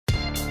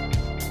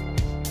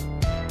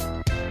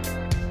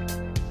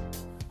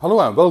Hallo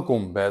en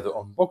welkom bij de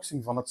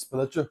unboxing van het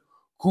spelletje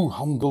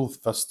Koehandel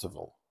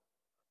Festival.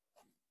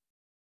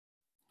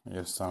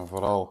 Eerst en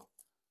vooral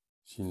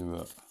zien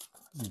we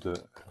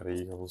de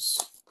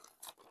regels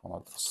van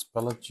het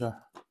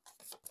spelletje.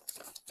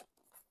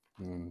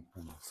 Een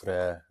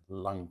vrij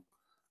lang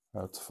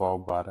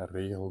uitvouwbaar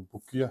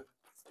regelboekje.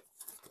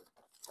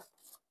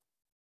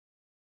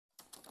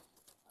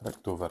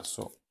 Recto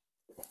verso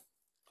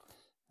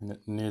in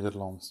het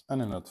Nederlands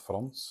en in het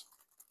Frans.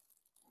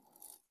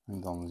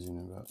 En dan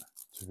zien we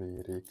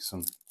 2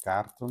 reeksen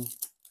kaarten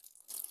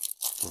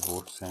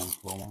tevoorschijn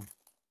komen.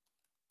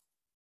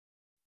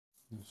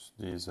 Dus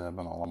deze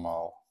hebben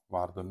allemaal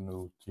waarde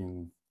 0,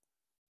 10,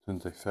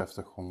 20,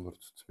 50,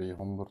 100,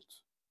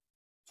 200.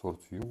 Een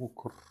soort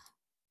joker.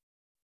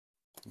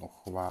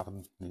 Nog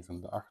waarden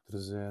even de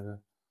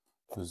achterzijde.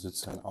 Dus dit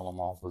zijn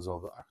allemaal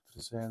dezelfde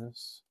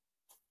achterzijdes.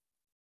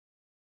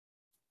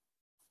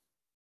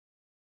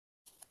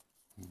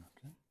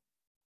 Okay.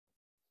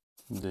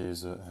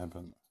 Deze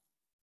hebben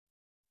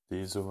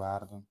deze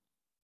waarden.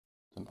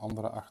 Een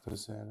andere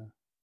achterzijde.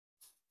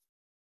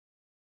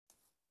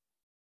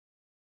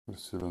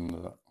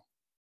 Verschillende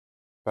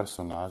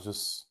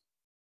personages.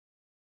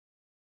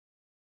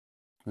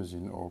 We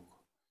zien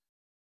ook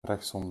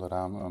rechts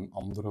onderaan een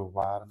andere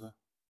waarde.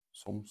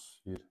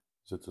 Soms, hier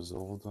is het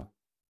dezelfde.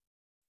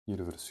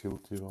 Hier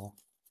verschilt die wel.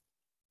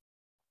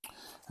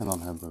 En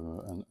dan hebben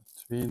we een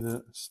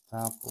tweede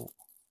stapel.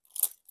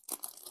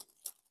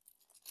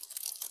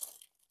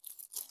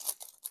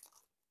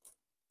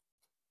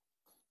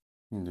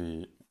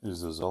 Die is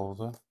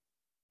dezelfde.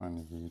 En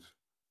hier,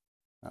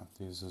 ja,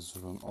 deze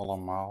zullen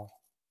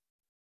allemaal,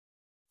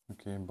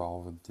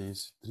 behalve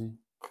deze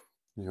 3.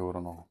 Die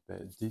horen nog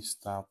bij die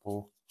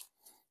stapel.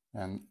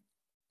 En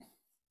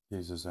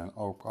deze zijn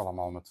ook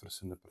allemaal met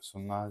verschillende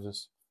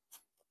personages.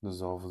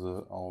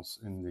 Dezelfde als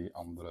in die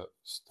andere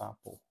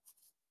stapel.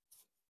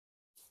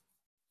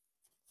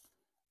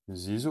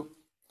 Ziezo,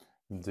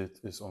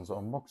 dit is onze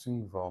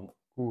unboxing van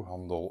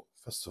Koehandel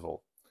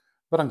Festival.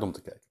 Bedankt om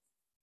te kijken.